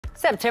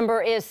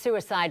September is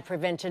Suicide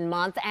Prevention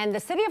Month, and the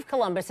city of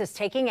Columbus is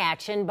taking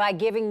action by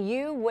giving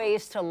you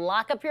ways to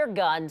lock up your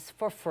guns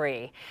for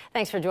free.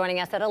 Thanks for joining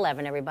us at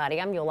 11,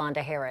 everybody. I'm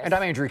Yolanda Harris. And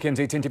I'm Andrew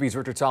Kinsey. 10 TV's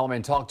Richard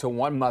Solomon talked to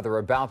one mother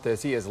about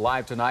this. He is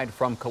live tonight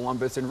from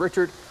Columbus. And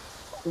Richard,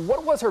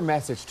 what was her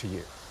message to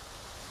you?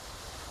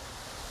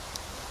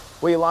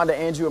 Well, Yolanda,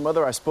 Andrew, a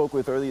mother I spoke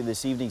with earlier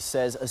this evening,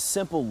 says a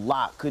simple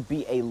lock could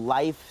be a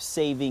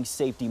life-saving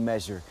safety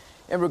measure.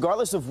 And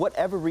regardless of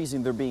whatever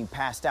reason they're being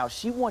passed out,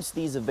 she wants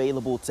these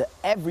available to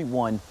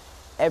everyone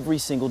every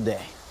single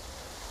day.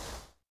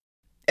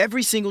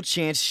 Every single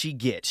chance she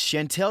gets,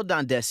 Chantel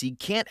Dondesi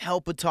can't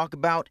help but talk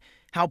about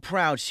how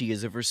proud she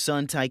is of her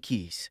son,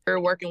 Tykees. We're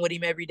working with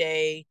him every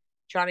day,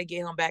 trying to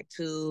get him back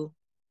to,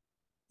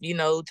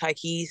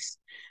 Tykees.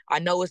 I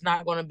know it's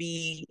not going to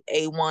be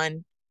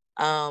A1,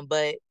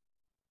 but,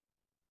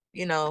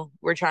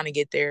 we're trying to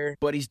get there.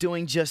 But he's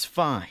doing just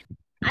fine.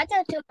 I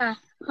just do my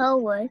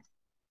homework.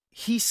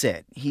 He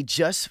said he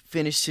just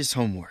finished his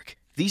homework.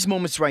 These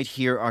moments right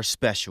here are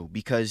special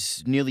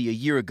because nearly a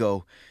year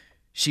ago,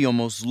 she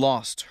almost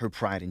lost her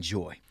pride and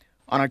joy.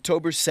 On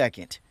October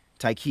 2nd,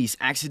 Tykees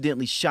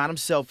accidentally shot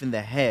himself in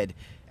the head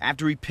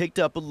after he picked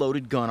up a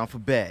loaded gun off a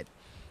bed.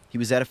 He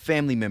was at a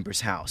family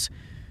member's house.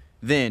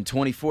 Then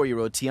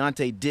 24-year-old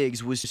Tiante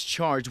Diggs was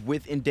charged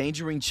with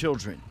endangering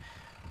children.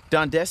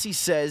 Dondesi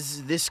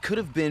says this could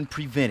have been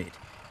prevented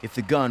if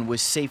the gun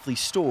was safely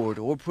stored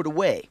or put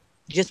away.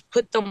 Just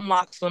put them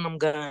locks on them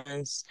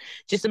guns,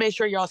 just to make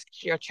sure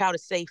your child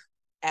is safe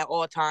at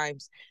all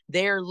times.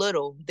 They're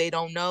little; they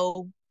don't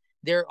know.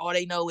 All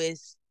they know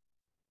is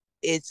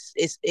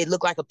it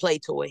looked like a play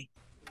toy.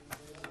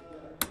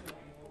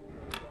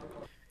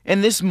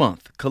 And this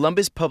month,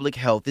 Columbus Public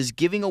Health is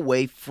giving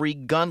away free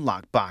gun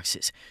lock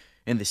boxes,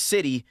 and the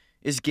city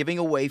is giving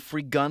away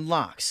free gun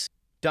locks.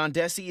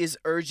 Dondesi is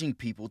urging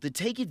people to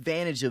take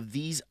advantage of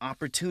these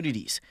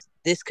opportunities.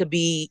 This could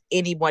be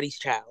anybody's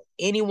child.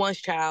 Anyone's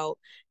child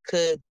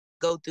could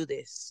go through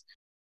this.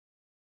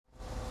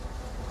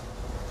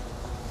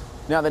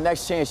 Now, the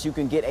next chance you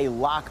can get a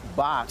lock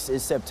box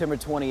is September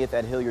 20th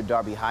at Hilliard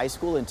Darby High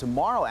School. And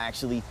tomorrow,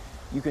 actually,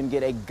 you can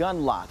get a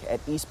gun lock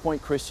at East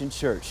Point Christian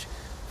Church.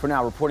 For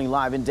now, reporting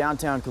live in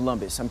downtown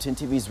Columbus, I'm 10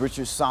 TV's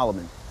Richard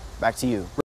Solomon. Back to you.